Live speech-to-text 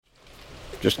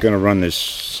Just going to run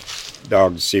this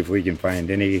dog to see if we can find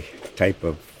any type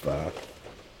of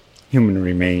human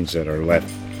remains that are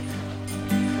left.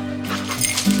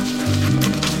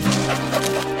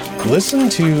 Listen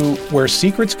to Where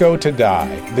Secrets Go to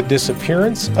Die, The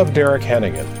Disappearance of Derek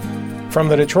Hennigan. From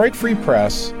the Detroit Free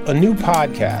Press, a new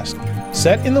podcast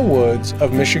set in the woods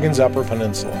of Michigan's Upper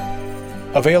Peninsula.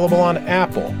 Available on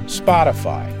Apple,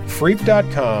 Spotify,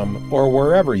 Freep.com, or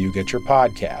wherever you get your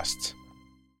podcasts.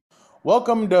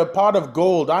 Welcome to Pot of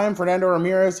Gold. I am Fernando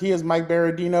Ramirez. He is Mike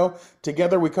Berardino.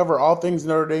 Together we cover all things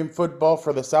Notre Dame football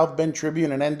for the South Bend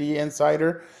Tribune and ND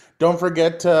Insider. Don't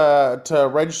forget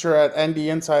to register at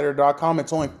ndinsider.com.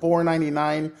 It's only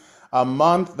 $4.99 a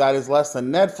month. That is less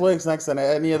than Netflix, next than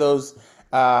any of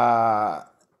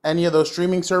those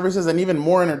streaming services, and even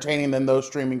more entertaining than those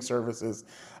streaming services.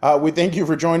 We thank you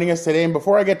for joining us today. And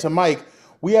before I get to Mike,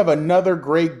 we have another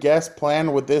great guest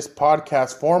planned with this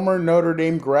podcast. Former Notre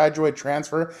Dame graduate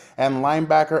transfer and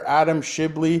linebacker Adam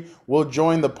Shibley will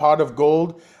join the Pot of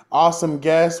Gold. Awesome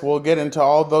guest. We'll get into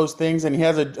all those things. And he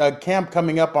has a camp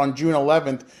coming up on June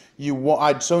 11th.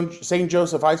 St.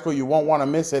 Joseph High School. You won't want to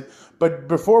miss it. But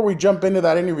before we jump into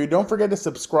that interview, don't forget to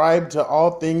subscribe to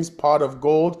All Things Pot of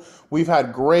Gold. We've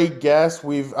had great guests.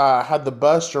 We've had the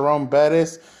bus, Jerome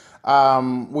Bettis.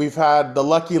 We've had the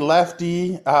Lucky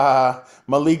Lefty,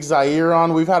 Malik Zaire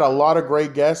on. We've had a lot of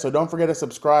great guests, so don't forget to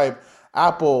subscribe.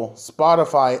 Apple,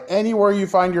 Spotify, anywhere you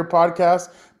find your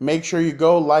podcast, make sure you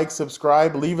go like,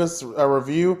 subscribe, leave us a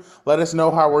review. Let us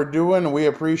know how we're doing. We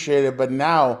appreciate it. But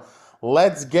now,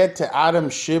 let's get to Adam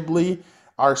Shibley,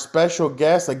 our special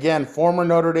guest. Again, former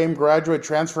Notre Dame graduate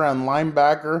transfer and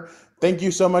linebacker. Thank you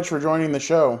so much for joining the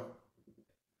show.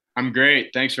 I'm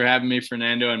great. Thanks for having me,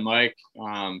 Fernando and Mike.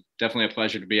 Definitely a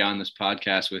pleasure to be on this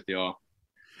podcast with you all.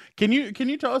 Can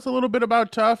you tell us a little bit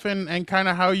about Tough and kind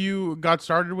of how you got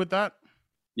started with that?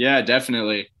 Yeah,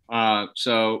 definitely. And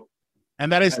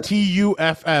that is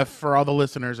TUFF for all the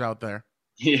listeners out there.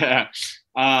 Yeah.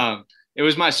 It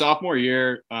was my sophomore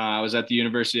year. I was at the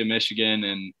University of Michigan,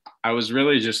 and I was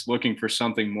really just looking for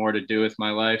something more to do with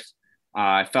my life.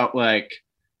 I felt like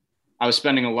I was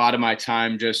spending a lot of my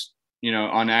time just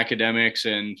on academics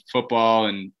and football.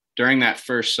 And during that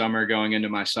first summer going into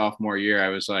my sophomore year, I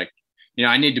was like,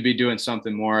 I need to be doing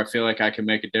something more. I feel like I can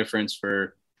make a difference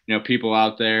for, people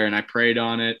out there. And I prayed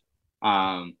on it.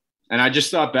 And I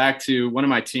just thought back to one of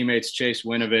my teammates, Chase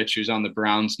Winovich, who's on the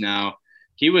Browns now.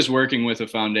 He was working with a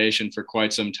foundation for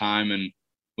quite some time and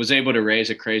was able to raise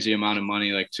a crazy amount of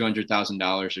money, like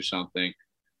 $200,000 or something.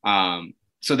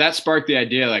 So that sparked the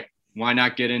idea, like, why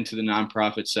not get into the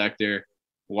nonprofit sector?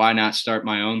 Why not start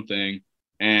my own thing?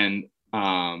 And,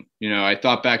 I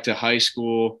thought back to high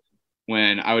school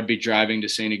when I would be driving to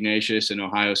St. Ignatius in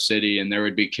Ohio City, and there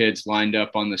would be kids lined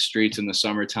up on the streets in the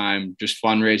summertime, just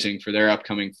fundraising for their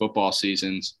upcoming football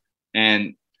seasons.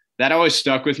 And that always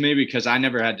stuck with me because I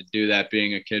never had to do that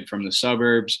being a kid from the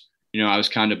suburbs. I was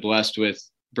kind of blessed with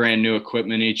brand new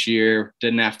equipment each year,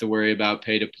 didn't have to worry about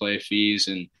pay to play fees.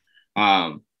 And,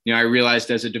 I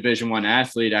realized as a Division I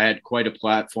athlete, I had quite a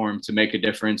platform to make a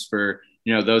difference for,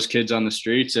 those kids on the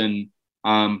streets and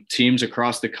teams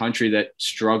across the country that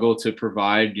struggle to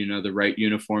provide, the right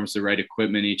uniforms, the right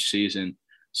equipment each season.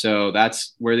 So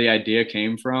that's where the idea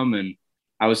came from. And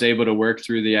I was able to work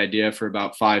through the idea for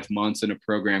about 5 months in a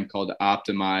program called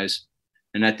Optimize.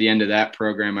 And at the end of that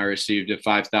program, I received a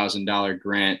 $5,000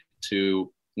 grant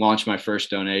to launch my first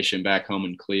donation back home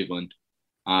in Cleveland.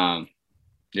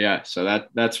 So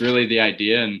that's really the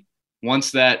idea. And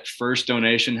once that first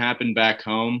donation happened back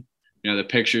home, the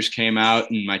pictures came out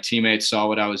and my teammates saw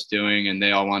what I was doing and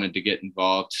they all wanted to get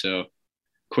involved. So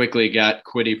quickly got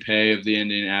Kwity Paye of the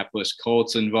Indianapolis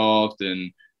Colts involved.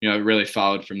 And, it really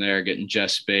followed from there, getting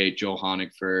Jess Spate, Joel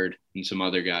Honigford, and some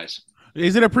other guys.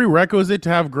 Is it a prerequisite to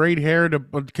have great hair?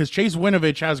 Because Chase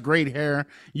Winovich has great hair.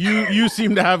 You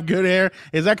seem to have good hair.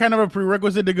 Is that kind of a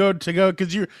prerequisite to go?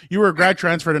 Because you were a grad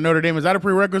transfer to Notre Dame. Is that a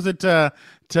prerequisite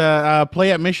to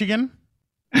play at Michigan?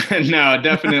 No,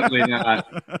 definitely not.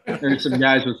 There's some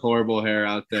guys with horrible hair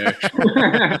out there.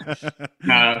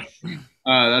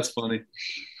 That's funny.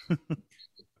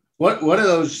 One of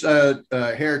those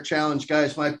hair challenge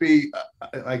guys might be,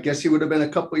 I guess he would have been a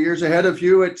couple of years ahead of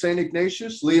you at St.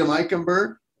 Ignatius, Liam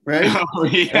Eichenberg, right? Oh,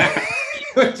 yeah.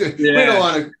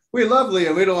 We love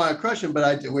Liam. We don't want to crush him,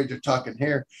 but we're just talking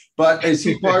hair. But is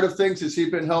he part of things? Has he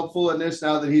been helpful in this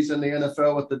now that he's in the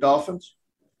NFL with the Dolphins?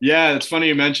 Yeah, it's funny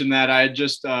you mentioned that. I had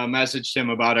just messaged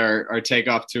him about our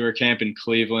takeoff tour camp in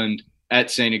Cleveland at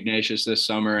St. Ignatius this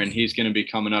summer, and he's going to be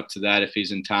coming up to that if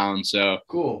he's in town. So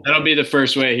cool. That'll be the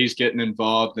first way he's getting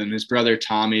involved. And his brother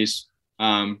Tommy's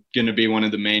going to be one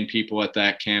of the main people at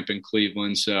that camp in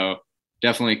Cleveland. So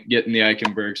definitely getting the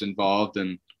Eichenbergs involved,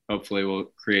 and hopefully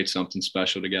we'll create something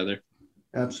special together.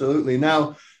 Absolutely.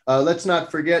 Now, let's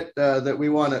not forget that we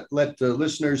want to let the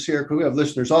listeners here, because we have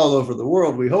listeners all over the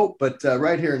world, we hope, but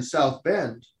right here in South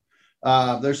Bend,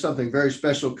 there's something very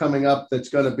special coming up that's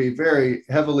going to be very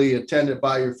heavily attended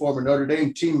by your former Notre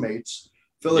Dame teammates.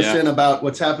 Fill us in about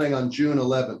what's happening on June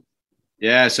 11th.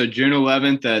 Yeah, so June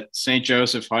 11th at St.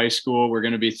 Joseph High School, we're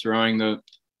going to be throwing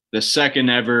the second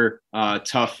ever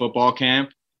Tough football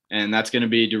camp, and that's going to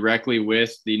be directly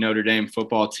with the Notre Dame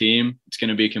football team. It's going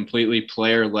to be completely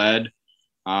player-led,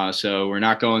 so we're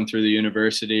not going through the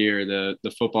university or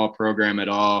the football program at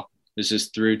all. This is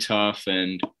through Tough,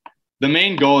 and the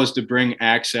main goal is to bring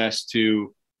access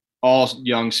to all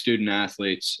young student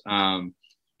athletes.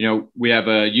 We have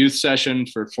a youth session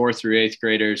for 4th through 8th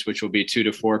graders, which will be 2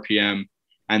 to 4 p.m.,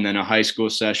 and then a high school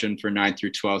session for 9th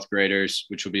through 12th graders,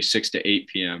 which will be 6 to 8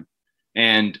 p.m.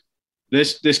 And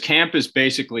this camp is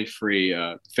basically free.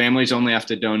 Families only have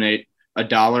to donate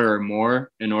 $1 or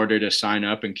more in order to sign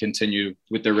up and continue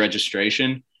with their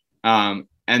registration. And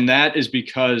that is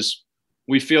because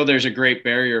we feel there's a great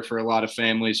barrier for a lot of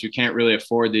families who can't really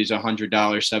afford these $100,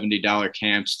 $70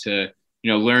 camps to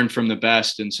learn from the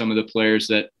best and some of the players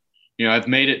that, have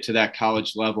made it to that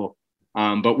college level.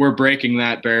 But we're breaking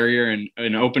that barrier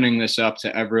and opening this up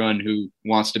to everyone who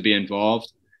wants to be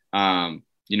involved.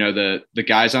 The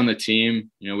guys on the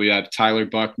team, we have Tyler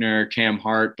Buckner, Cam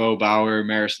Hart, Bo Bauer,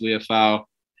 Maris Leofau.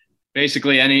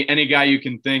 Basically any guy you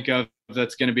can think of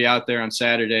that's going to be out there on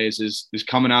Saturdays is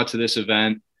coming out to this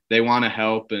event. They want to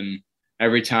help. And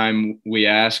every time we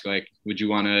ask, like, would you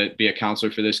want to be a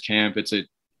counselor for this camp? It's a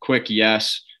quick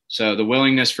yes. So the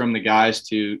willingness from the guys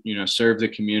to, serve the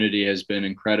community has been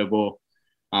incredible.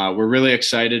 We're really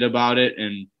excited about it,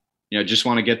 and, just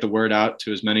want to get the word out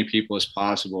to as many people as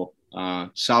possible.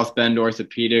 South Bend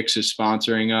Orthopedics is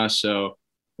sponsoring us, so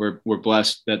we're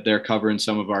blessed that they're covering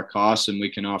some of our costs, and we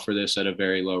can offer this at a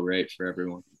very low rate for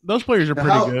everyone. Those players are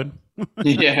pretty good.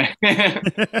 Yeah.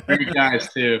 Great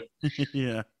guys too.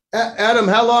 Yeah. Adam,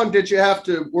 how long did you have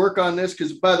to work on this?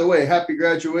 Because, by the way, happy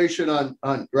graduation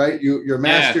on right? Your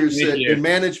master's in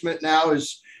management now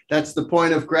that's the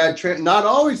point of not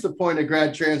always the point of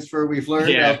grad transfer we've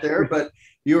learned out there, but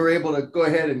you were able to go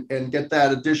ahead and get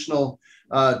that additional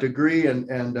degree, and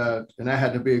that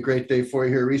had to be a great day for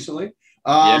you here recently.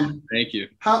 Thank you.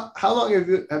 How long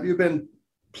have you been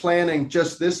planning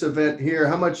just this event here?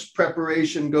 How much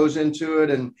preparation goes into it,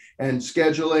 and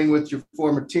scheduling with your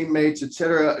former teammates, et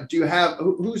cetera? Do you have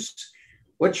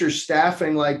what's your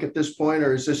staffing like at this point,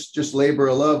 or is this just labor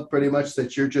of love pretty much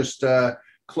that you're just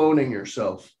cloning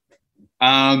yourself?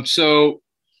 So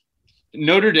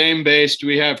Notre Dame based,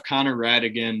 we have Connor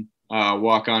Radigan,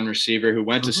 walk-on receiver who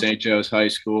went to St. Joe's High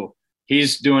School.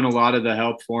 He's doing a lot of the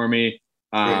help for me.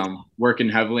 Working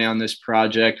heavily on this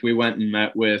project. We went and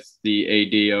met with the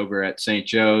AD over at St.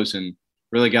 Joe's and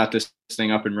really got this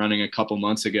thing up and running a couple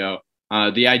months ago.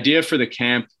 The idea for the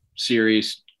camp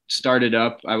series started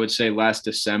up, I would say, last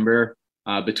December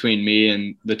between me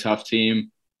and the Tough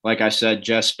team. Like I said,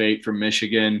 Jess Spate from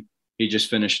Michigan, he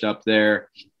just finished up there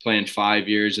playing 5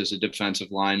 years as a defensive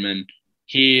lineman.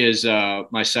 He is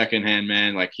my second-hand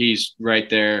man. Like, he's right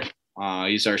there.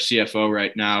 He's our CFO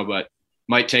right now, but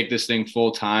might take this thing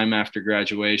full time after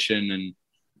graduation and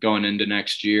going into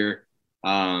next year.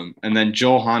 And then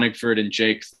Joel Honigford and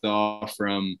Jake Thaw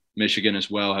from Michigan as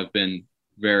well have been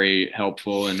very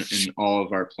helpful in all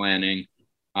of our planning.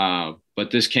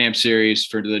 But this camp series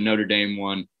for the Notre Dame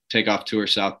one, Takeoff Tour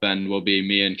South Bend, will be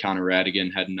me and Connor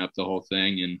Radigan heading up the whole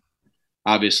thing. And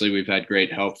obviously we've had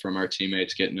great help from our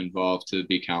teammates getting involved to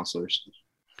be counselors.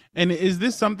 And is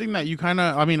this something that you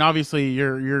obviously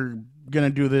you're going to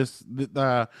do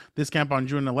this camp on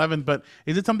June 11th, but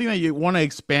is it something that you want to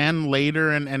expand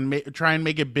later and try and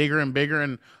make it bigger and bigger,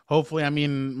 and hopefully,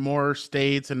 more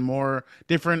states and more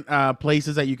different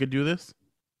places that you could do this?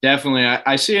 Definitely.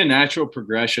 I see a natural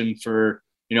progression for,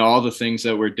 all the things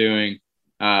that we're doing.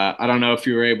 I don't know if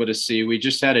you were able to see, we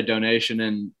just had a donation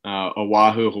in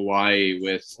Oahu, Hawaii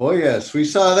with. Oh, yes. We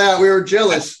saw that. We were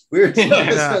jealous. On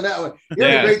that one. You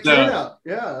had a great turnout.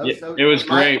 It was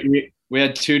great. We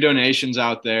had 2 donations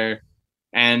out there,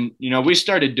 and, we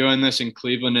started doing this in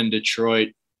Cleveland and Detroit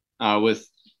with,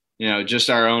 just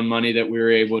our own money that we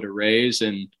were able to raise.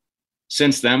 And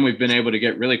since then, we've been able to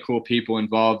get really cool people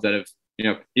involved that have,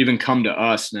 even come to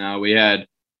us now. We had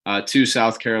 2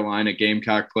 South Carolina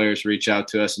Gamecock players reach out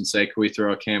to us and say, can we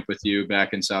throw a camp with you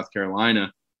back in South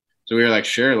Carolina? So we were like,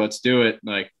 sure, let's do it.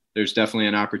 Like, there's definitely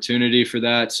an opportunity for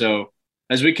that. So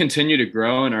as we continue to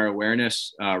grow and our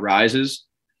awareness rises,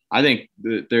 I think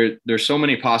there's so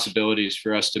many possibilities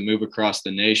for us to move across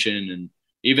the nation and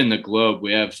even the globe.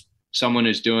 We have someone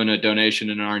who's doing a donation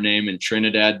in our name in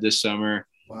Trinidad this summer.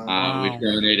 Wow. We've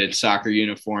donated soccer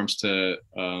uniforms to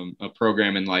a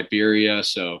program in Liberia.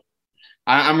 So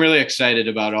I'm really excited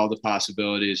about all the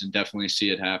possibilities and definitely see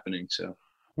it happening. So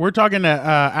we're talking to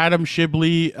Adam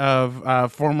Shibley,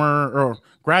 of former or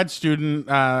grad student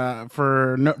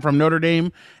from Notre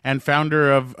Dame and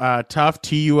founder of Tuff,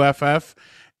 TUFF.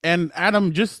 And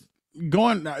Adam, just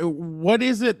going, what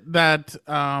is it that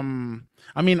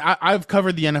I've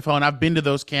covered the NFL and I've been to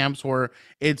those camps where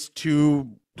it's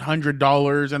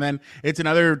 $200 and then it's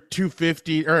another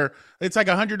 $250, or it's like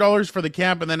 $100 for the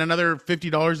camp and then another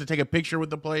 $50 to take a picture with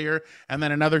the player and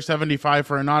then another $75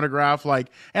 for an autograph.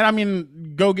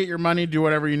 Go get your money, do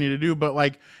whatever you need to do,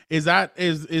 but is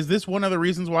this one of the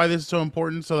reasons why this is so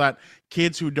important, so that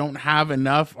kids who don't have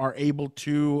enough are able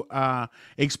to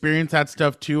experience that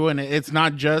stuff too? And it's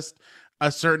not just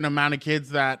a certain amount of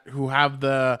kids who have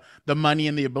the money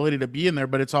and the ability to be in there,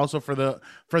 but it's also for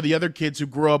the other kids who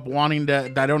grew up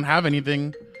that don't have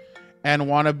anything and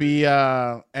want to be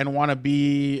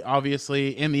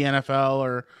obviously in the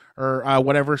NFL or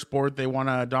whatever sport they want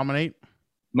to dominate.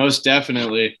 Most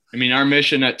definitely. I mean, our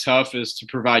mission at Tuff is to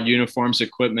provide uniforms,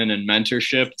 equipment, and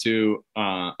mentorship to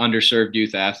underserved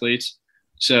youth athletes.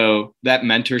 So that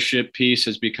mentorship piece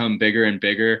has become bigger and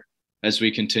bigger as we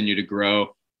continue to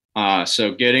grow.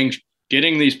 So getting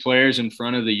these players in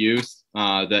front of the youth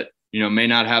that may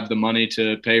not have the money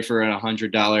to pay for a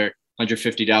 $100,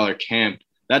 $150 camp,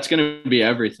 that's going to be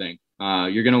everything.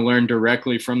 You're going to learn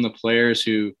directly from the players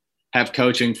who have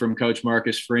coaching from Coach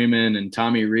Marcus Freeman and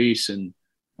Tommy Rees, and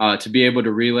to be able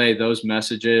to relay those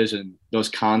messages and those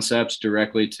concepts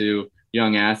directly to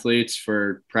young athletes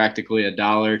for practically $1,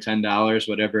 $10,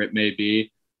 whatever it may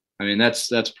be. I mean, that's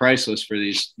priceless for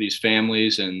these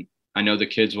families, and I know the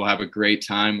kids will have a great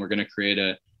time. We're going to create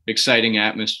a exciting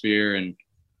atmosphere, and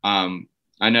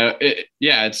I know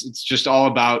it's just all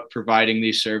about providing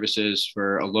these services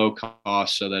for a low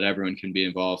cost so that everyone can be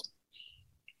involved.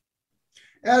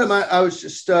 Adam, I was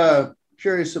just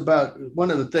curious about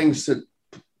one of the things that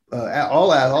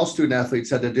all student athletes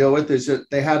had to deal with is that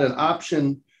they had an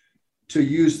option to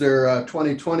use their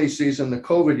 2020 season, the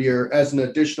COVID year, as an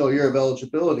additional year of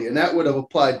eligibility. And that would have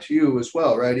applied to you as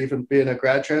well, right? Even being a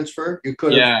grad transfer, you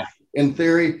could have, in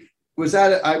theory. Was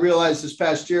that, I realized this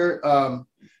past year,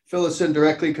 fill us in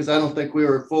directly, because I don't think we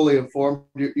were fully informed.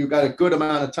 You got a good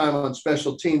amount of time on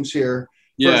special teams here,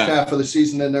 first half of the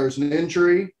season, then there was an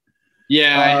injury.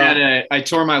 Yeah, I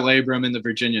tore my labrum in the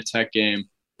Virginia Tech game.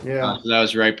 So that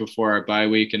was right before our bye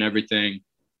week and everything.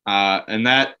 And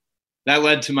that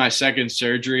led to my second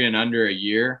surgery in under a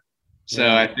year. So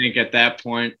I think at that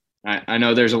point, I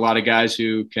know there's a lot of guys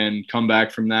who can come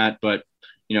back from that, but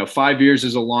 5 years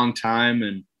is a long time.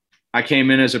 And I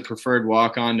came in as a preferred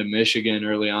walk-on to Michigan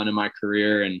early on in my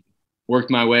career and worked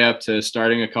my way up to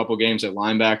starting a couple games at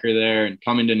linebacker there and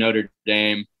coming to Notre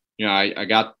Dame. I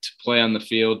got to play on the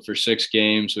field for 6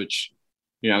 games, which,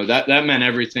 that meant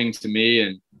everything to me.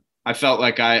 And I felt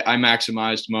like I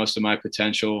maximized most of my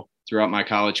potential throughout my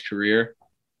college career.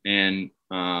 And,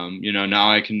 now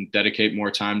I can dedicate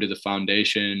more time to the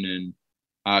foundation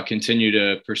and continue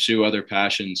to pursue other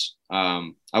passions. I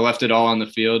left it all on the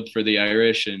field for the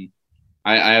Irish, and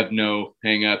I have no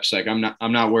hangups.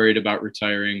 I'm not worried about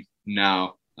retiring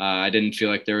now. I didn't feel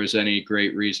like there was any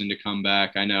great reason to come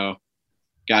back. I know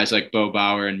guys like Bo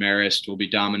Bauer and Marist will be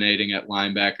dominating at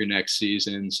linebacker next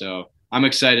season. So I'm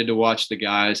excited to watch the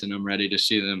guys, and I'm ready to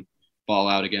see them ball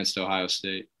out against Ohio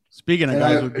State. Speaking of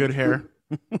guys with good hair.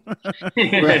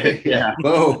 Right, yeah.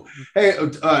 Oh, hey,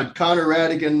 Connor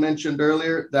Radigan mentioned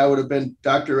earlier, that would have been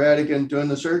Dr. Radigan doing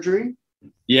the surgery?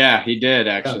 Yeah, he did,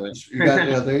 actually.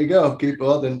 There you go.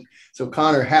 So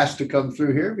Connor has to come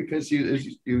through here because you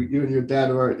and your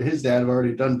dad his dad have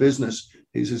already done business.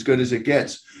 He's as good as it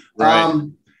gets. Right.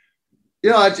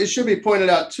 It should be pointed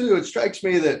out too. It strikes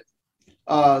me that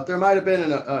there might have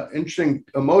been an interesting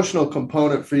emotional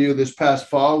component for you this past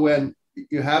fall when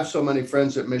you have so many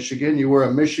friends at Michigan. You were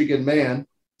a Michigan man,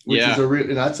 which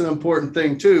is that's an important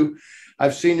thing too.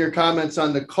 I've seen your comments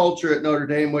on the culture at Notre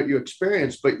Dame, what you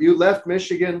experienced, but you left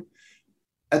Michigan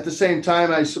at the same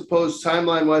time, I suppose,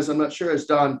 timeline-wise, I'm not sure, as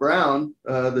Don Brown,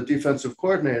 the defensive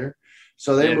coordinator.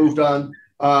 So they moved on.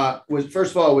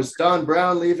 Was Don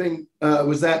Brown leaving?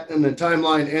 Was that in the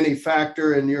timeline any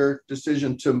factor in your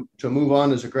decision to move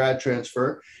on as a grad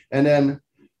transfer? And then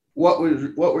what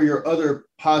were your other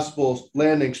possible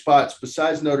landing spots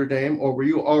besides Notre Dame, or were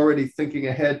you already thinking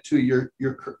ahead to your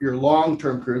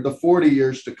long-term career, the 40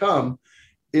 years to come,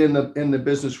 in the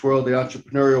business world, the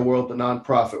entrepreneurial world, the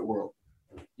nonprofit world?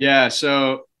 Yeah,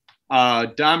 so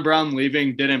Don Brown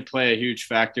leaving didn't play a huge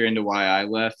factor into why I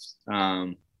left.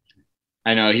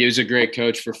 I know he was a great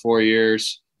coach for 4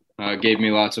 years, gave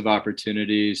me lots of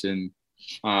opportunities. And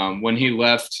when he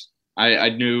left, I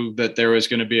knew that there was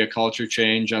going to be a culture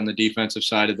change on the defensive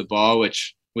side of the ball,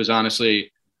 which was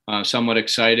honestly somewhat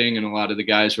exciting. And a lot of the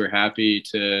guys were happy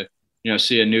to,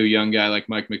 see a new young guy like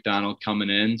Mike Macdonald coming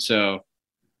in. So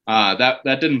that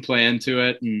didn't play into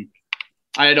it. And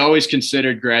I had always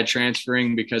considered grad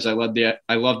transferring because I love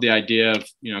the idea of,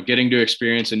 getting to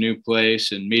experience a new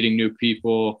place and meeting new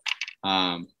people,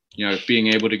 being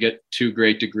able to get 2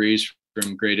 great degrees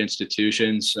from great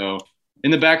institutions. So in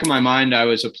the back of my mind, I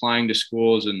was applying to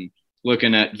schools and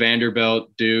looking at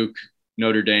Vanderbilt, Duke,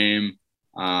 Notre Dame,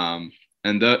 and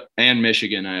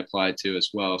Michigan I applied to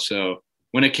as well. So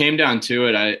when it came down to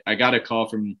it, I got a call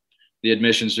from the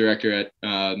admissions director at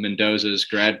Mendoza's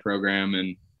grad program.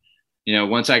 And,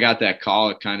 once I got that call,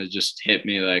 it kind of just hit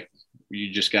me like,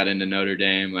 you just got into Notre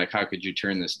Dame. Like, how could you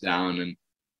turn this down? And,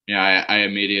 I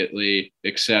immediately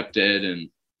accepted and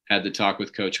had the talk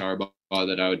with Coach Harbaugh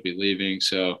that I would be leaving.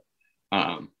 So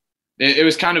it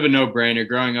was kind of a no-brainer.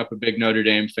 Growing up a big Notre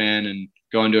Dame fan and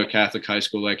going to a Catholic high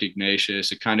school like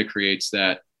Ignatius, it kind of creates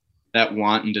that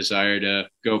want and desire to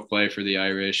go play for the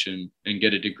Irish and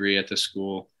get a degree at the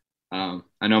school.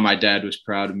 I know my dad was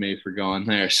proud of me for going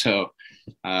there, so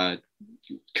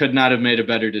could not have made a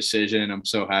better decision. I'm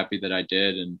so happy that I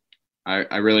did, and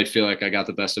I really feel like I got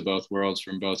the best of both worlds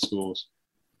from both schools.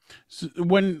 So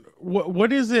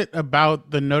what is it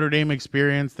about the Notre Dame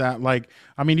experience that,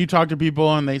 you talk to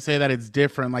people and they say that it's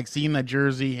different, like seeing that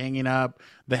jersey hanging up,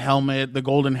 the helmet, the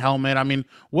golden helmet.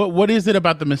 What is it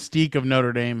about the mystique of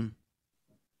Notre Dame?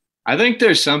 I think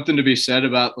there's something to be said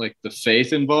about the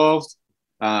faith involved.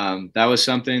 That was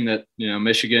something that,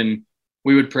 Michigan,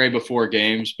 we would pray before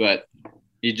games, but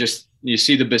you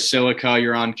see the Basilica,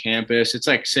 you're on campus. It's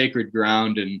like sacred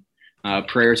ground, and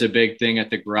prayer's a big thing at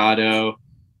the Grotto.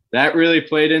 That really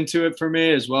played into it for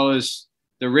me, as well as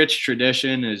the rich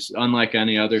tradition is unlike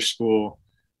any other school.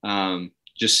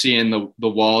 Just seeing the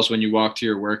walls when you walk to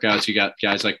your workouts, you got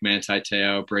guys like Manti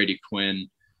Te'o, Brady Quinn,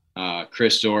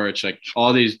 Chris Zorich, like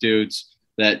all these dudes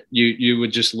that you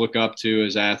would just look up to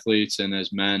as athletes and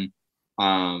as men.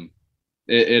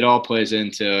 It all plays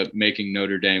into making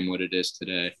Notre Dame what it is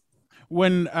today.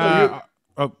 I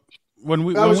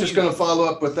was just going to follow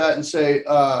up with that and say,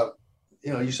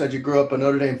 you said you grew up a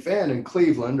Notre Dame fan in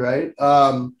Cleveland, right?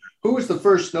 Who was the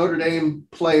first Notre Dame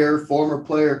player, former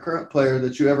player, current player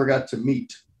that you ever got to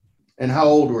meet? And how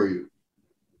old were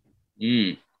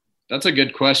you? That's a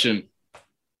good question.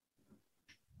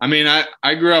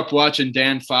 I grew up watching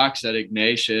Dan Fox at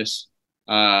Ignatius,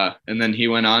 and then he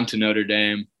went on to Notre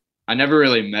Dame. I never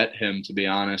really met him, to be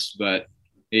honest, but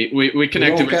we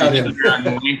connected with each other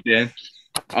on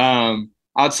LinkedIn.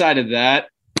 Outside of that,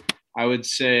 I would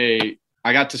say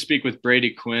I got to speak with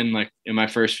Brady Quinn in my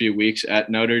first few weeks at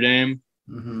Notre Dame.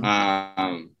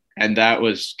 Mm-hmm. And that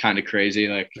was kind of crazy.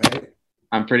 Right.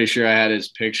 I'm pretty sure I had his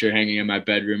picture hanging in my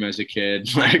bedroom as a kid.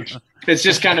 It's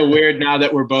just kind of weird now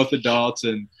that we're both adults,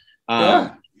 and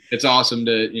it's awesome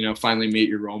to, finally meet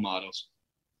your role models.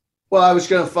 Well, I was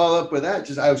going to follow up with that.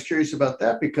 I was curious about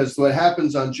that, because what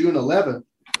happens on June 11th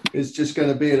is just going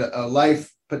to be a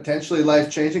potentially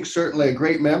life-changing, certainly a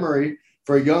great memory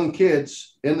for young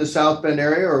kids in the South Bend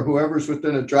area or whoever's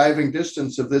within a driving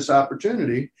distance of this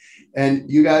opportunity. And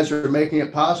you guys are making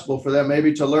it possible for them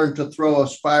maybe to learn to throw a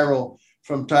spiral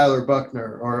from Tyler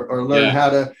Buckner, or learn how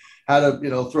to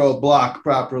throw a block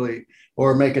properly,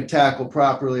 or make a tackle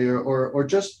properly, or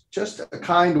just a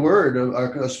kind word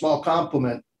or a small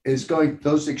compliment is going.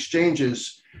 Those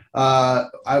exchanges,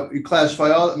 you classify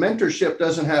all mentorship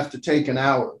doesn't have to take an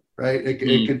hour, right?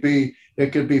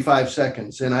 It could be 5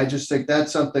 seconds. And I just think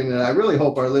that's something that I really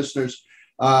hope our listeners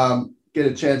get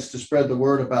a chance to spread the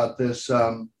word about this.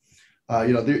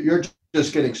 You're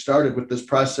just getting started with this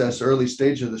process, early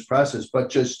stage of this process, but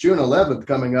just June 11th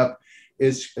coming up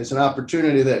is an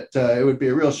opportunity that it would be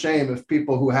a real shame if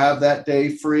people who have that day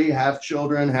free, have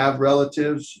children, have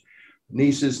relatives,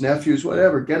 nieces, nephews,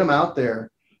 whatever, get them out there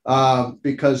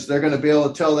because they're going to be able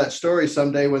to tell that story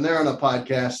someday when they're on a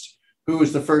podcast. Who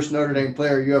was the first Notre Dame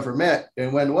player you ever met,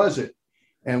 and when was it?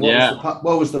 And what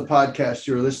was the podcast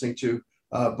you were listening to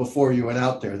before you went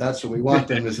out there? That's what we want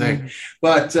them to say.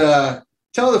 But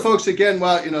tell the folks again,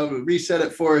 reset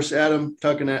it for us, Adam,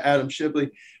 talking to Adam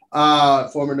Shibley,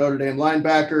 former Notre Dame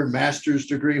linebacker, master's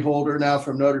degree holder now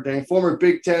from Notre Dame, former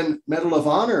Big Ten Medal of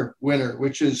Honor winner,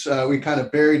 which is we kind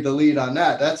of buried the lead on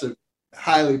that. That's a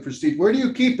highly prestigious. Where do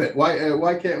you keep it?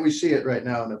 Why can't we see it right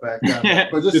now in the background?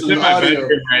 But this it's is in my audio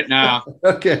bedroom right now.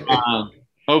 Okay.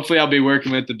 Hopefully I'll be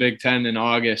working with the Big Ten in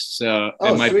August, so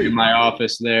it might be my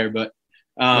office there. But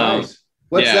nice.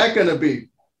 What's that going to be?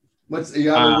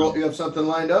 You have something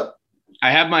lined up?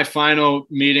 I have my final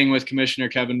meeting with Commissioner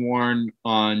Kevin Warren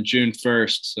on June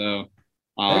 1st. So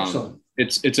excellent.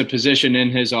 It's a position in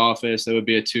his office that would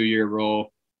be a 2-year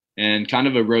role and kind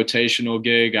of a rotational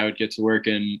gig. I would get to work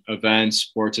in events,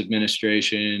 sports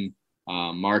administration,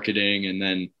 marketing, and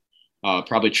then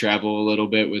probably travel a little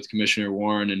bit with Commissioner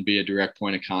Warren and be a direct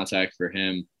point of contact for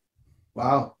him.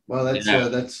 Wow. Well, that's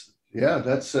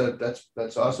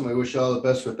awesome. I wish you all the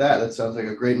best with that. That sounds like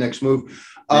a great next move.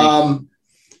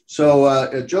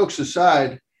 So jokes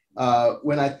aside,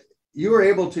 when you were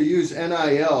able to use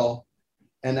NIL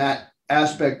and that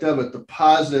aspect of it, the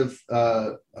positive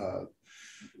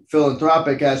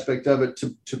philanthropic aspect of it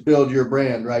to build your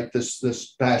brand, right?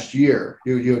 This past year,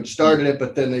 you had started it,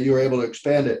 but then you were able to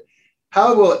expand it.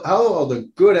 How will the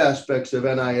good aspects of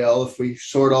NIL, if we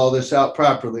sort all this out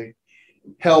properly,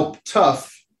 help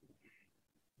Tough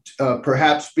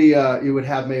perhaps be you would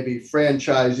have maybe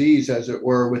franchisees, as it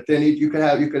were, within each? You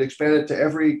could expand it to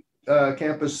every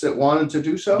campus that wanted to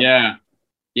do so. Yeah,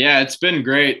 it's been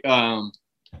great.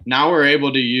 Now we're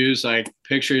able to use like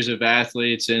pictures of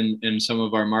athletes in some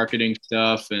of our marketing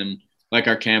stuff, and like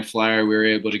our camp flyer, we were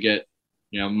able to get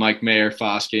Mike Mayer,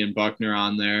 Foskey, and Buckner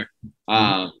on there.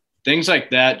 Things like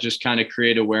that just kind of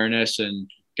create awareness, and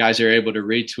guys are able to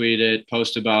retweet it,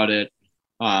 post about it.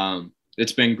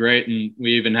 It's been great. And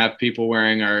we even have people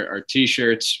wearing our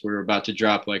t-shirts. We're about to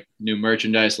drop like new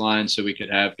merchandise lines so we could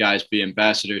have guys be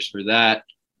ambassadors for that.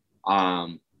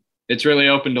 It's really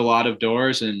opened a lot of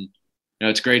doors, and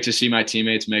it's great to see my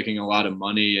teammates making a lot of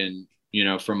money and,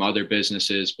 from other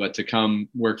businesses, but to come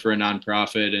work for a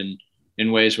nonprofit and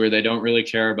in ways where they don't really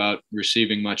care about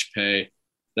receiving much pay.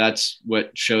 That's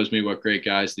what shows me what great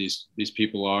guys these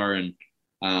people are. And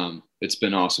it's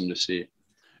been awesome to see.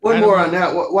 One more on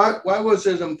that. Why was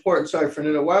it important? Sorry,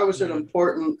 Fernando. Why was it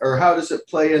important, or how does it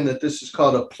play in that this is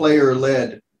called a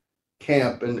player-led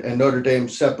camp and Notre Dame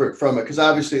separate from it? Because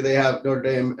obviously they have, Notre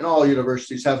Dame and all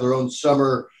universities have their own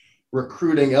summer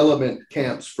recruiting element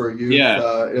camps for youth,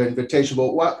 invitation.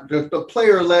 But what the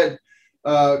player-led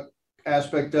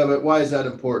aspect of it, why is that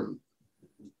important?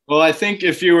 Well, I think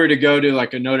if you were to go to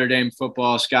like a Notre Dame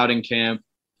football scouting camp,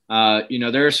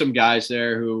 there are some guys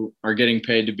there who are getting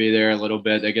paid to be there a little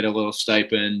bit. They get a little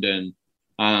stipend, and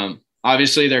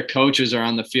obviously their coaches are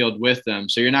on the field with them.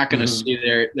 So you're not going to see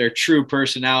their true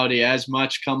personality as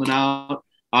much coming out.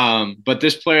 But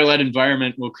this player-led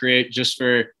environment will create just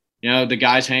for, the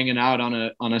guys hanging out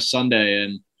on a Sunday,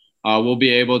 and we'll be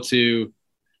able to,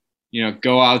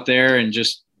 go out there and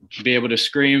just be able to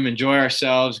scream, enjoy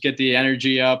ourselves, get the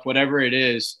energy up, whatever it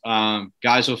is.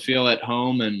 Guys will feel at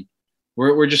home, and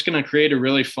we're just going to create a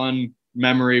really fun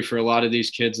memory for a lot of these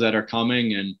kids that are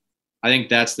coming. And I think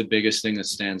that's the biggest thing that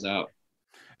stands out.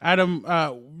 Adam,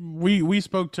 we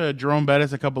spoke to Jerome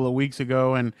Bettis a couple of weeks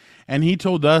ago, and he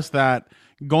told us that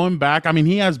going back, I mean,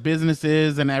 he has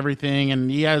businesses and everything, and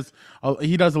he does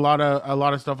a lot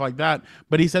of stuff like that.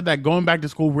 But he said that going back to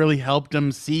school really helped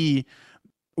him see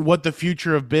what the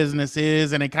future of business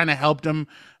is, and it kind of helped him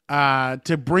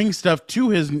to bring stuff to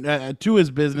his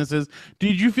businesses.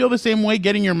 Did you feel the same way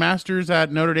getting your master's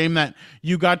at Notre Dame, that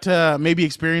you got to maybe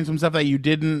experience some stuff that you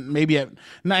didn't, maybe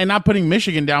not putting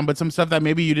Michigan down, but some stuff that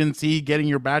maybe you didn't see getting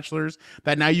your bachelor's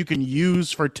that now you can use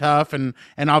for Tough, and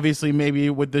obviously maybe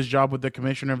with this job with the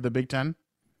commissioner of the Big Ten?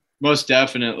 Most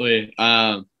definitely.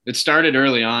 It started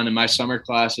early on in my summer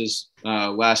classes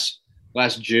last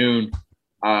June.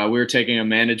 We were taking a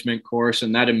management course,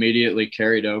 and that immediately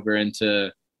carried over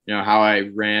into how I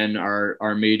ran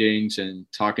our meetings and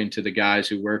talking to the guys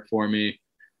who work for me.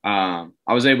 I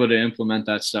was able to implement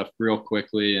that stuff real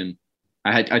quickly. And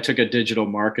I took a digital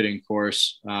marketing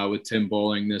course with Tim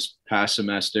Bowling this past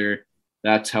semester.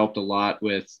 That's helped a lot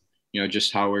with,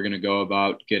 just how we're going to go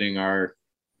about getting our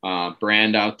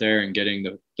brand out there and getting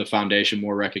the foundation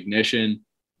more recognition.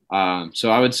 So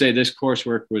I would say this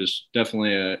coursework was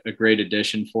definitely a great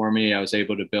addition for me. I was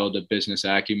able to build a business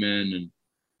acumen, and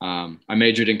I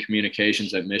majored in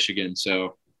communications at Michigan.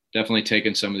 So definitely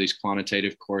taken some of these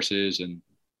quantitative courses and,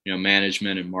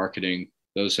 management and marketing.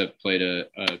 Those have played a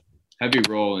heavy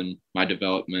role in my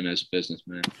development as a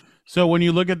businessman. So when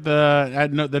you look at the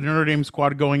Notre Dame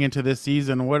squad going into this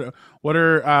season, what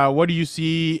do you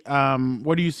see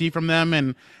from them,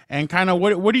 and kind of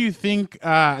what do you think,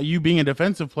 you being a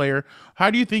defensive player, how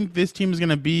do you think this team is going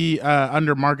to be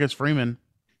under Marcus Freeman?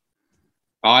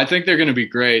 Oh, I think they're going to be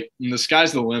great. And the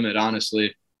sky's the limit,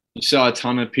 honestly. you saw a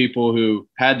ton of people who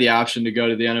had the option to go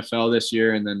to the NFL this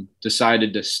year and then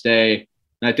decided to stay.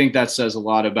 And I think that says a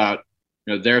lot about,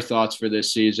 their thoughts for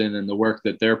this season and the work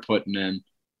that they're putting in.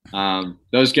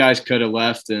 Those guys could have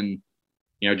left and,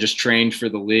 just trained for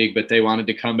the league, but they wanted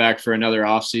to come back for another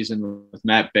offseason with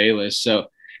Matt Balis. So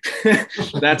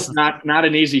that's not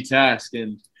an easy task.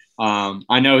 And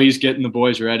I know he's getting the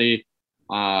boys ready.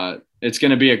 It's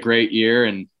going to be a great year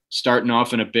and starting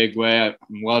off in a big way.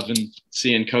 I'm loving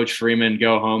seeing Coach Freeman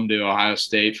go home to Ohio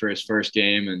State for his first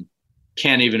game, and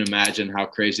can't even imagine how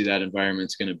crazy that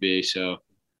environment's going to be. So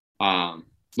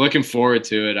looking forward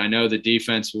to it. I know the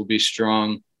defense will be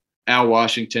strong. Al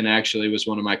Washington actually was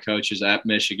one of my coaches at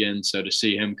Michigan. So to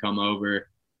see him come over,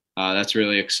 that's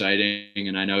really exciting.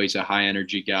 And I know he's a high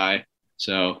energy guy.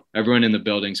 So everyone in the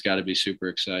building's got to be super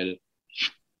excited.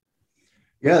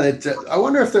 Yeah, I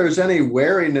wonder if there's any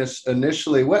wariness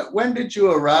initially. When did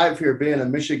you arrive here being a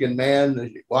Michigan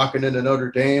man, walking into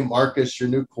Notre Dame? Marcus, your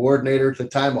new coordinator at the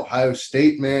time, Ohio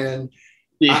State man.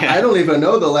 Yeah. I don't even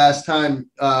know the last time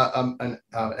an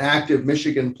active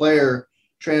Michigan player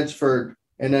transferred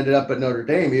and ended up at Notre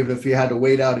Dame, even if he had to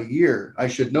wait out a year. I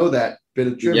should know that bit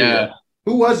of trivia. Yeah.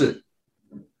 Who was it?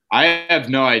 I have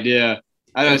no idea.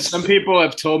 Some people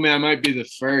have told me I might be the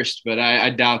first, but I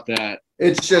doubt that.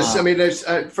 It's just, there's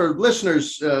for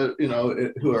listeners,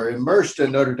 who are immersed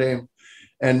in Notre Dame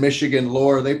and Michigan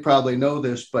lore, they probably know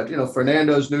this, but,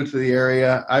 Fernando's new to the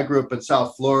area. I grew up in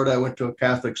South Florida. I went to a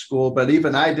Catholic school, but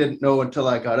even I didn't know until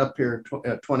I got up here in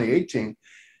 2018.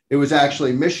 It was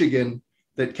actually Michigan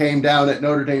that came down at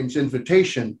Notre Dame's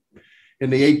invitation in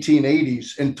the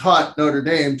 1880s and taught Notre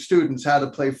Dame students how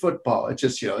to play football. It's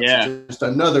just, it's just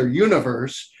another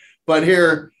universe. But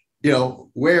here,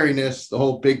 wariness, the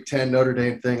whole Big Ten Notre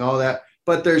Dame thing, all that.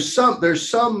 But there's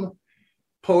some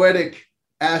poetic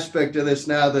aspect of this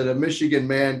now that a Michigan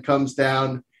man comes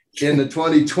down in the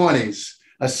 2020s,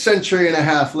 a century and a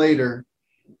half later,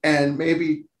 and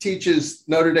maybe teaches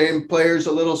Notre Dame players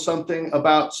a little something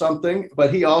about something,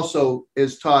 but he also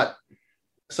is taught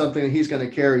something that he's going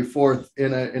to carry forth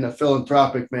in a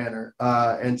philanthropic manner.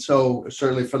 And so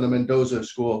certainly from the Mendoza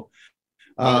School,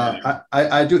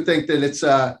 I do think that it's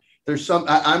there's some,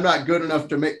 I'm not good enough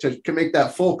to make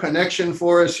that full connection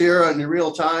for us here in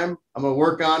real time. I'm going to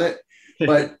work on it.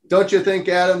 But don't you think,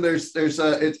 Adam, there's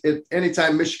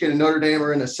anytime Michigan and Notre Dame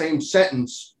are in the same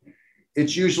sentence,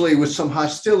 it's usually with some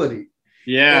hostility.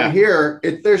 Yeah. And here,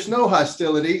 there's no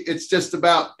hostility. It's just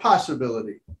about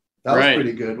possibility. That was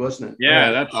pretty good, wasn't it? Yeah,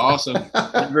 that's awesome.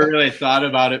 Never really thought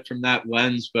about it from that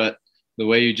lens, but the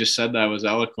way you just said that was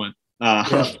eloquent.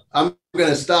 Yeah, I'm going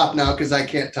to stop now because I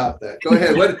can't top that. Go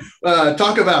ahead. What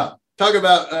talk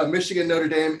about Michigan, Notre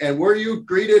Dame, and were you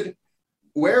greeted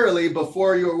warily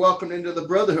before you were welcomed into the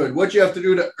Brotherhood? What'd you have to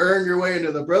do to earn your way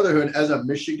into the Brotherhood as a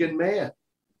Michigan man?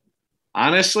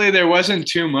 Honestly, there wasn't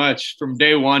too much. From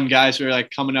day one, guys were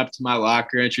like coming up to my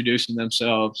locker, introducing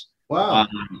themselves. Wow.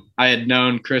 I had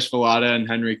known Chris Vallata and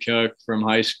Henry Cook from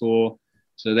high school,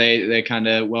 so they kind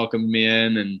of welcomed me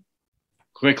in and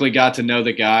quickly got to know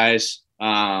the guys.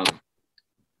 There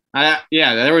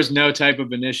was no type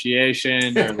of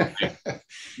initiation or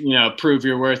prove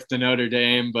your worth to Notre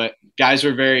Dame, but guys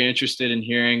were very interested in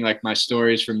hearing like my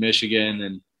stories from Michigan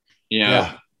and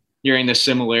hearing the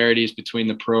similarities between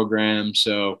the programs.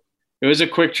 So it was a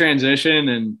quick transition,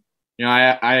 and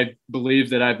I believe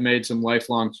that I've made some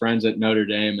lifelong friends at Notre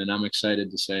Dame, and I'm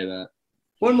excited to say that.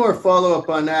 One more follow-up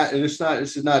on that, and this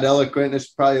is not eloquent, it's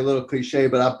probably a little cliche,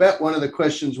 but I bet one of the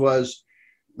questions was,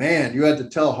 man, you had to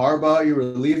tell Harbaugh you were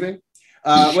leaving?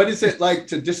 What is it like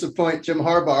to disappoint Jim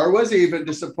Harbaugh, or was he even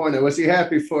disappointed? Was he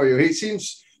happy for you? He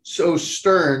seems so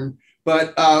stern,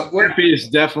 but happy is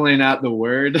definitely not the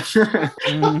word.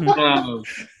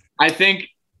 I think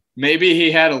maybe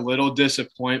he had a little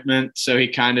disappointment, so he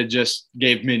kind of just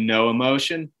gave me no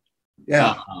emotion.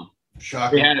 Yeah,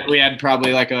 shocking. We had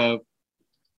probably like a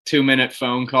 2-minute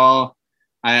phone call.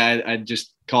 I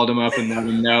just called him up and let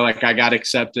him know like I got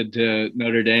accepted to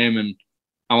Notre Dame and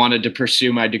I wanted to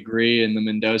pursue my degree in the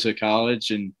Mendoza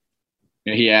College. And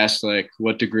he asked like,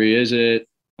 what degree is it?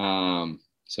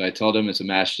 So I told him it's a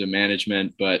Master's of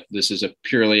Management, but this is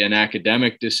purely an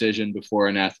academic decision before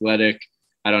an athletic.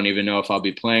 I don't even know if I'll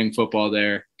be playing football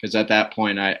there because at that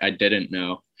point I didn't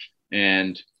know.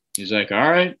 And he's like, all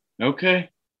right, okay,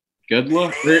 good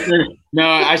luck. No,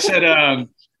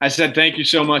 I said, thank you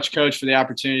so much, Coach, for the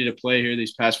opportunity to play here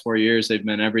these past 4 years. They've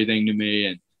meant everything to me.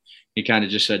 And he kind of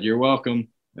just said, you're welcome.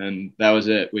 And that was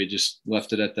it. We just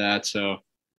left it at that. So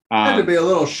had to be a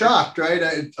little shocked, right?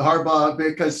 Harbaugh,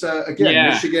 because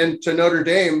Michigan to Notre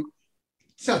Dame,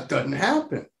 that doesn't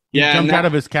happen. He jumped out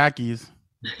of his khakis.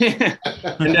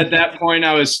 And at that point,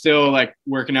 I was still like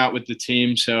working out with the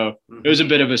team. So it was a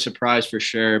bit of a surprise for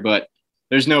sure, but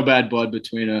there's no bad blood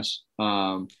between us.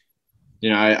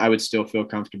 I would still feel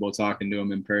comfortable talking to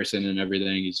him in person and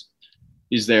everything.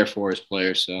 He's there for his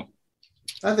players. So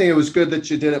I think it was good that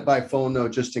you did it by phone, though,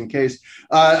 just in case.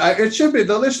 It should be,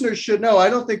 the listeners should know. I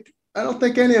don't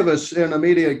think any of us in the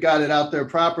media got it out there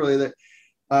properly that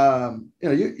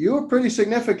you were pretty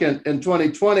significant in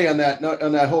 2020 on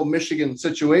that whole Michigan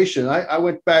situation. I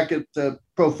went back at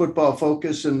Pro Football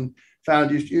Focus and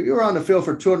found you were on the field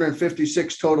for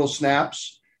 256 total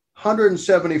snaps,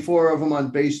 174 of them on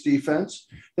base defense.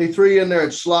 They threw you in there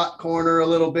at slot corner a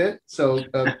little bit. So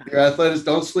your athletics,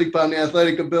 don't sleep on the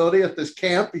athletic ability at this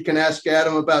camp. You can ask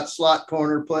Adam about slot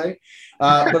corner play.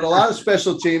 But a lot of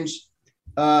special teams,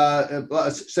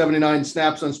 79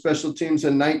 snaps on special teams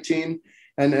in 19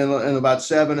 and about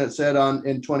 7, it said,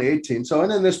 in 2018. So, and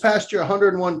then this past year,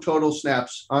 101 total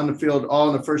snaps on the field,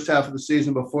 all in the first half of the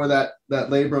season before that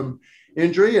labrum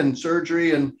injury and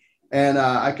surgery. And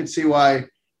I could see why,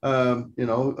 a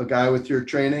guy with your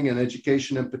training and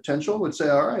education and potential would say,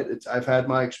 all right, I've had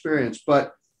my experience.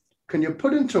 But can you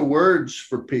put into words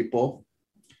for people,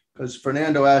 because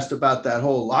Fernando asked about that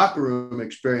whole locker room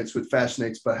experience, which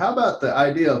fascinates, but how about the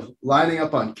idea of lining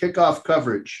up on kickoff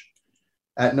coverage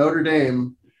at Notre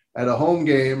Dame at a home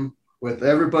game with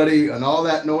everybody and all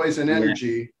that noise and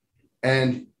energy,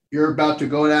 and you're about to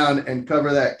go down and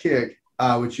cover that kick,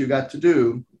 which you got to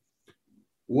do?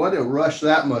 What a rush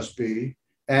that must be.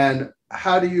 And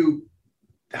how do you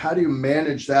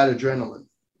manage that adrenaline?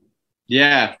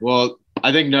 Yeah, well,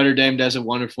 I think Notre Dame does a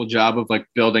wonderful job of like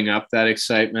building up that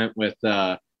excitement with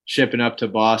shipping up to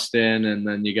Boston, and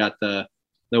then you got the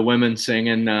women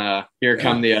singing "Here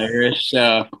Come the Irish."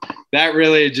 So that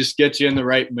really just gets you in the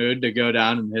right mood to go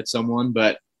down and hit someone.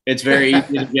 But it's very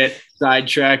easy to get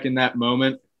sidetracked in that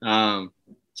moment. So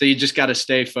you just got to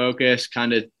stay focused,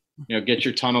 kind of get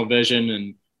your tunnel vision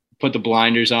and put the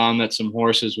blinders on that some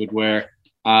horses would wear,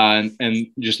 and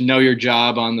just know your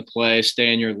job on the play,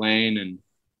 stay in your lane, and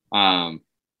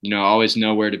always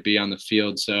know where to be on the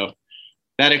field. So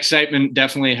that excitement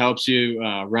definitely helps you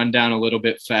run down a little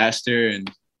bit faster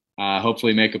and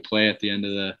hopefully make a play at the end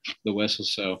of the whistle.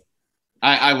 So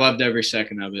I loved every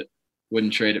second of it.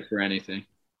 Wouldn't trade it for anything.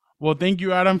 Well, thank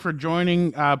you, Adam, for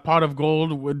joining Pot of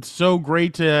Gold. It's so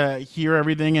great to hear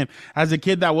everything. And as a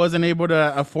kid that wasn't able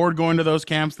to afford going to those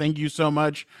camps, thank you so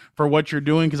much for what you're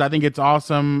doing, because I think it's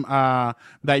awesome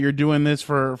that you're doing this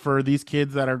for these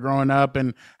kids that are growing up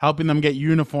and helping them get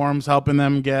uniforms, helping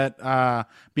them get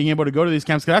being able to go to these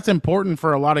camps, because that's important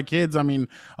for a lot of kids. I mean,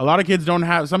 a lot of kids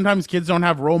sometimes kids don't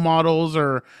have role models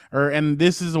and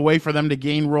this is a way for them to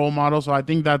gain role models. So I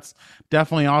think that's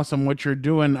definitely awesome what you're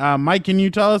doing. Mike, can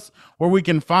you tell us where we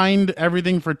can find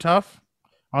everything for Tough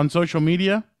on social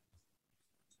media?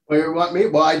 Well, you want me?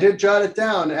 Well, I did jot it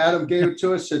down. Adam gave it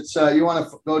to us. It's you want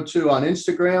to go to on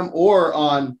Instagram or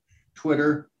on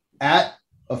Twitter at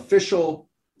official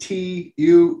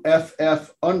TUFF_.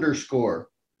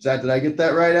 Did I get that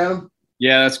right, Adam?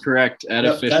 Yeah, that's correct. At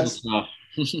official Tough.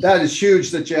 That is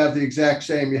huge that you have the exact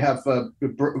same. You have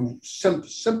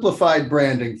simplified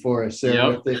branding for us there.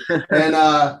 Yep.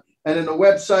 And in the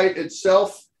website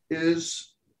itself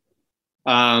is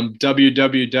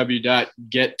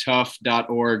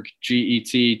www.gettuff.org.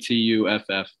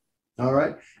 GETTUFF. All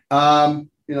right.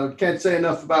 Can't say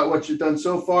enough about what you've done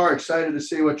so far. Excited to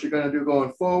see what you're going to do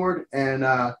going forward, and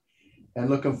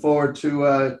looking forward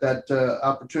to that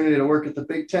opportunity to work at the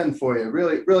Big Ten for you.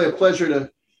 Really, really a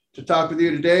pleasure to talk with you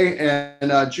today.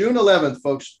 And June 11th,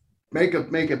 folks, make a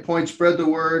point, spread the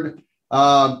word.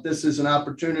 This is an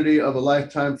opportunity of a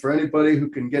lifetime for anybody who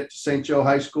can get to St. Joe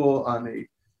High School on the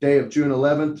day of June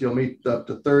 11th. You'll meet up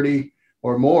to 30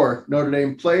 or more Notre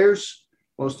Dame players.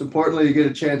 Most importantly, you get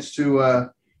a chance to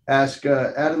ask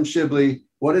Adam Shibley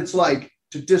what it's like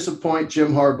to disappoint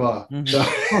Jim Harbaugh.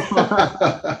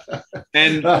 Mm-hmm.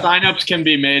 And signups can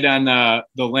be made on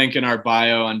the link in our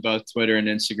bio on both Twitter and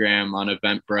Instagram on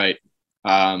Eventbrite.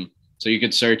 So you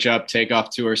could search up Takeoff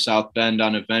Tour South Bend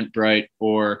on Eventbrite,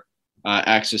 or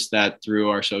access that through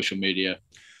our social media.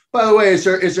 By the way, is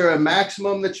there a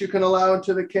maximum that you can allow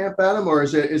into the camp, Adam, or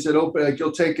is it open? Like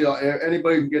you'll take it,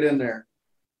 anybody can get in there?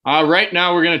 Right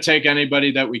now, we're going to take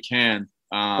anybody that we can.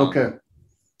 Okay.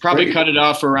 Probably Great. cut it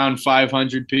off around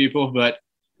 500 people, but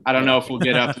I don't know if we'll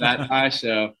get up that high.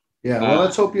 So yeah, well,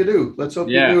 let's hope you do. You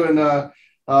do, and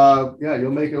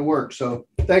you'll make it work. So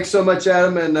thanks so much,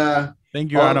 Adam, and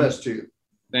thank you, all Adam. the best to you.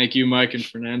 Thank you, Mike and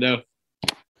Fernando.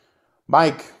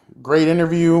 Mike, Great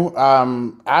interview.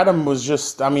 Adam was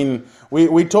just, I mean,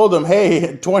 we told him,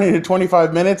 hey, 20 to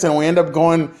 25 minutes, and we end up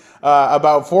going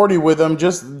about 40 with him.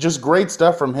 Just great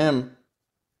stuff from him.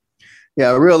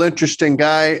 Yeah, a real interesting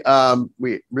guy.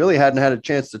 We really hadn't had a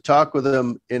chance to talk with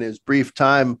him in his brief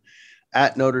time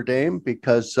at Notre Dame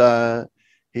because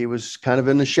he was kind of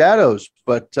in the shadows.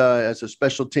 But as a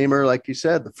special teamer, like you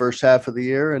said, the first half of the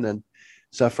year and then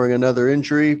suffering another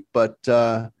injury. But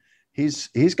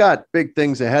he's got big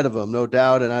things ahead of him, no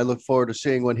doubt. And I look forward to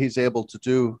seeing what he's able to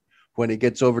do when he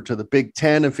gets over to the Big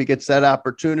Ten, if he gets that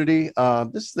opportunity.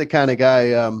 This is the kind of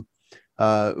guy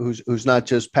who's not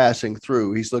just passing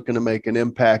through. He's looking to make an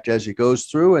impact as he goes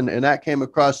through. And that came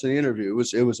across in the interview.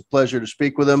 It was a pleasure to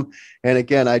speak with him. And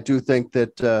again, I do think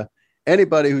that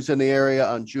anybody who's in the area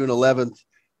on June 11th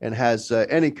and has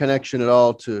any connection at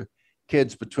all to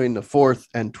kids between the 4th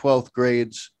and 12th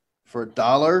grades for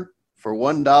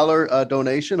 $1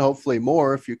 donation, hopefully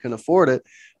more if you can afford it,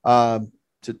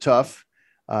 to Tough,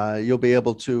 you'll be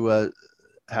able to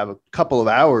have a couple of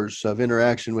hours of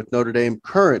interaction with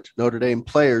current Notre Dame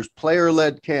players,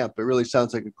 player-led camp. It really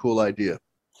sounds like a cool idea.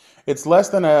 It's less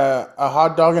than a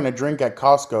hot dog and a drink at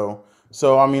Costco.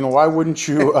 So, I mean, why wouldn't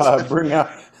you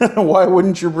why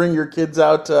wouldn't you bring your kids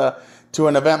out to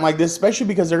an event like this, especially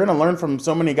because they're going to learn from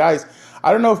so many guys.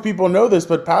 I don't know if people know this,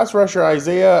 but pass rusher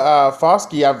Isaiah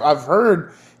Foskey, I've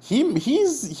heard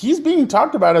he's being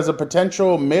talked about as a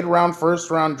potential mid-round,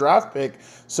 first-round draft pick.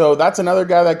 So that's another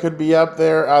guy that could be up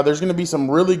there. There's going to be some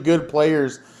really good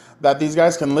players that these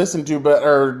guys can listen to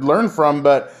or learn from.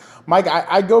 But Mike,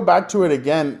 I go back to it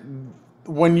again.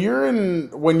 When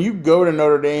you go to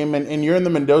Notre Dame and you're in the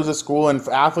Mendoza school and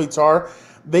athletes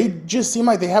they just seem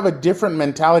like they have a different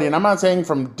mentality. And I'm not saying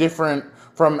from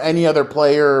any other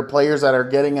player or players that are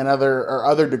getting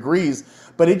other degrees,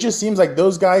 but it just seems like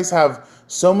those guys have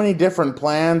so many different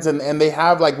plans and they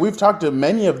have, like, we've talked to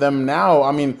many of them now.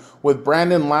 I mean, with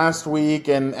Brandon last week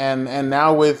and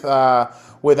now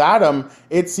with Adam,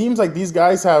 it seems like these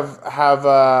guys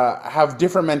have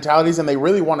different mentalities and they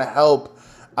really want to help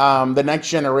the next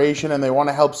generation, and they want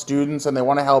to help students and they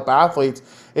want to help athletes.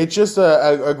 It's just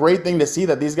a great thing to see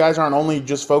that these guys aren't only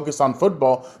just focused on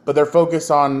football, but they're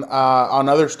focused on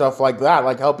other stuff like that,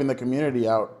 like helping the community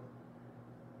out.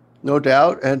 No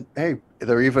doubt. And hey,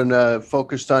 they're even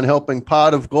focused on helping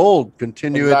Pot of Gold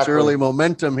continue its early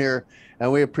momentum here.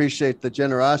 And we appreciate the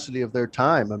generosity of their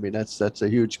time. I mean, that's a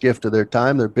huge gift of their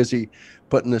time. They're busy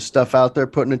putting this stuff out there,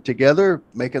 putting it together,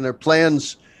 making their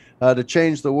plans to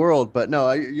change the world. But no,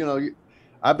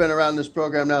 I've been around this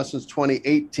program now since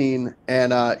 2018.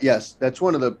 And yes, that's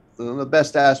one of the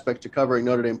best aspects of covering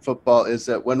Notre Dame football is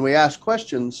that when we ask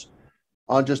questions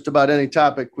on just about any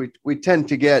topic, we tend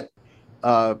to get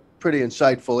pretty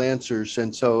insightful answers.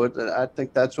 And so I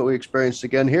think that's what we experienced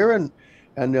again here. And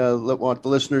want the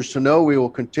listeners to know we will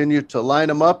continue to line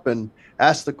them up and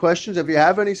ask the questions. If you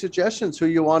have any suggestions who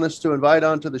you want us to invite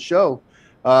onto the show,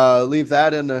 leave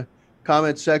that in the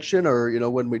comment section, or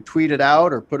when we tweet it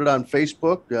out or put it on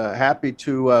Facebook. Happy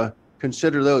to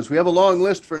consider those. We have a long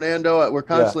list, Fernando. We're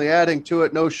constantly adding to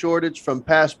it. No shortage from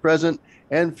past, present,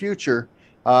 and future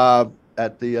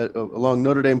at the along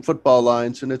Notre Dame football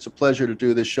lines, and it's a pleasure to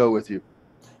do this show with you.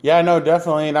 Yeah, no,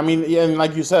 definitely. And I mean, and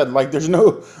like you said, like there's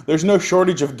no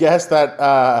shortage of guests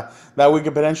that we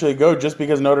could potentially go, just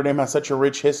because Notre Dame has such a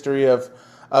rich history of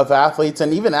athletes,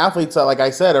 and even athletes that, like I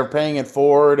said, are paying it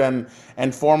forward, and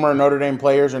former Notre Dame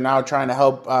players are now trying to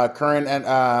help current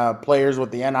players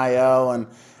with the NIL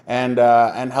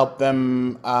and help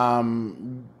them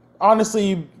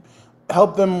honestly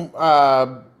help them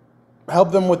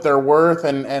with their worth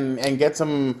and get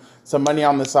some money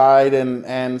on the side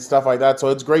and stuff like that. So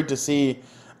it's great to see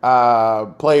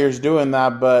players doing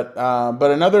that. But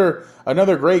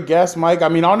another great guest, Mike. I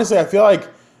mean, honestly, I feel like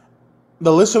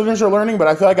the listeners are learning, but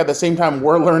I feel like at the same time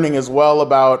we're learning as well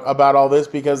about all this,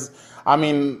 because I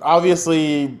mean,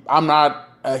 obviously I'm not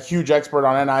a huge expert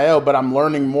on NIL, but I'm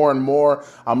learning more and more.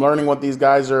 I'm learning what these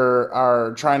guys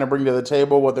are trying to bring to the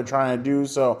table, what they're trying to do.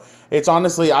 So it's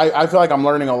honestly, I feel like I'm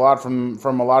learning a lot from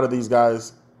a lot of these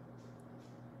guys.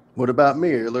 What about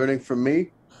me? Are you learning from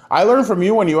me? I learned from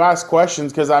you when you ask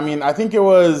questions, because I mean, I think it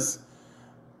was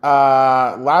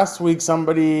last week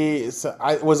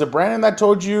was it Brandon that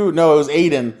told you? No, it was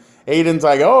Aiden. Aiden's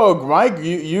like, "Oh, Mike,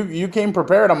 you came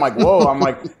prepared." I'm like, "Whoa!" I'm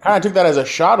like, kind of took that as a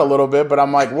shot a little bit, but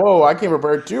I'm like, "Whoa, I came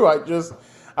prepared too."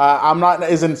 I'm not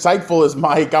as insightful as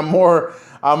Mike. I'm more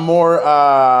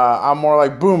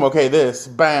like, boom, okay, this,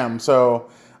 bam. So,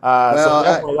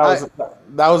 that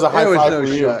was a high five for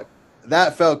you. Shot.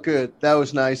 That felt good. That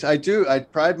was nice. I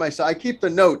pride myself. I keep the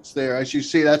notes there, as you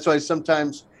see. That's why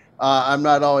sometimes I'm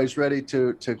not always ready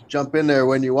to jump in there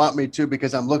when you want me to,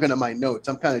 because I'm looking at my notes.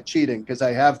 I'm kind of cheating because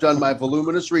I have done my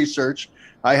voluminous research.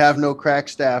 I have no crack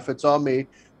staff. It's all me.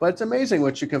 But it's amazing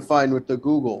what you can find with the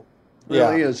Google. It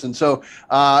really is. And so,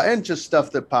 and just stuff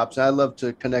that pops. I love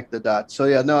to connect the dots. So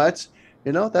yeah, no,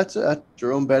 that's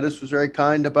Jerome Bettis was very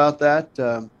kind about that.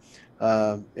 Aiden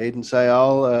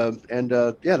Sayal. And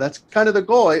yeah, that's kind of the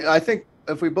goal. I think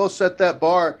if we both set that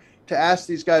bar to ask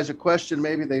these guys a question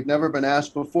maybe they've never been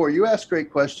asked before. You ask great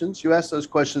questions. You ask those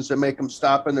questions that make them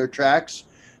stop in their tracks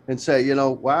and say,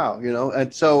 wow,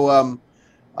 and so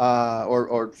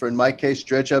or for in my case,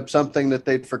 dredge up something that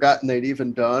they'd forgotten they'd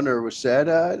even done or was said.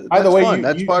 By the way,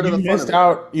 that's part of the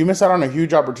fun. You missed out on a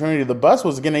huge opportunity. The bus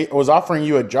was offering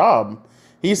you a job.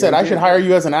 He said, I should hire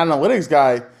you as an analytics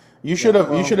guy. You should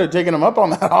have taken him up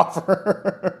on that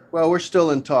offer. Well, we're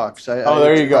still in talks.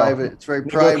 There you go. It's very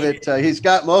private. He's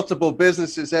got multiple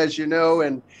businesses, as you know,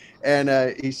 and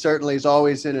he certainly is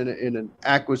always in an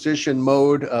acquisition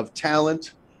mode of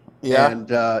talent and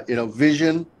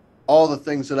vision, all the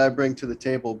things that I bring to the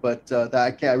table. But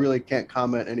I really can't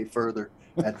comment any further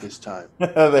at this time.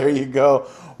 There you go.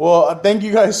 Well, thank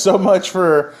you guys so much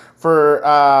for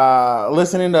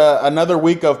listening to another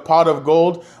week of Pot of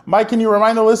Gold. Mike, can you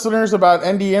remind the listeners about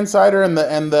ND Insider and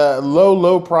the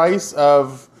low price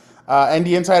of ND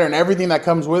Insider and everything that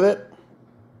comes with it?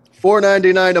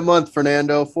 $4.99 a month,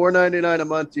 Fernando. $4.99 a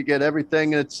month. You get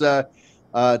everything. It's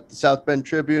South Bend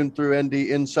Tribune through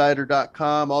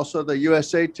ndinsider.com. Also the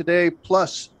USA Today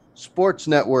Plus Sports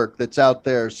Network that's out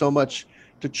there. So much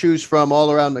to choose from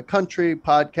all around the country.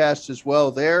 Podcasts as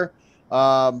well there.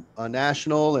 On a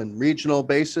national and regional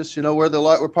basis.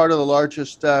 We're part of the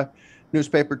largest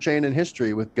newspaper chain in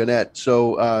history with Gannett.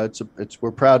 So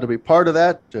we're proud to be part of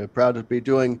that. Proud to be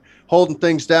holding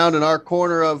things down in our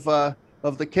corner of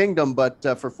the kingdom. But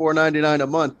for $4.99 a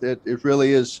month, it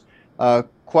really is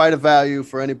quite a value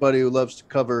for anybody who loves to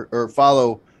cover or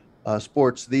follow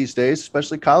sports these days,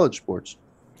 especially college sports.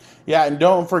 Yeah, and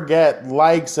don't forget,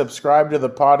 subscribe to the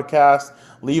podcast,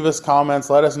 leave us comments,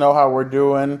 let us know how we're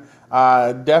doing.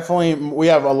 Definitely, we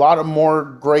have a lot of more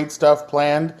great stuff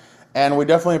planned, and we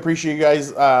definitely appreciate you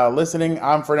guys listening.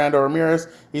 I'm Fernando Ramirez.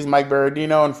 He's Mike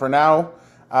Berardino, and for now,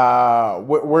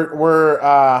 we're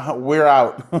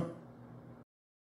out.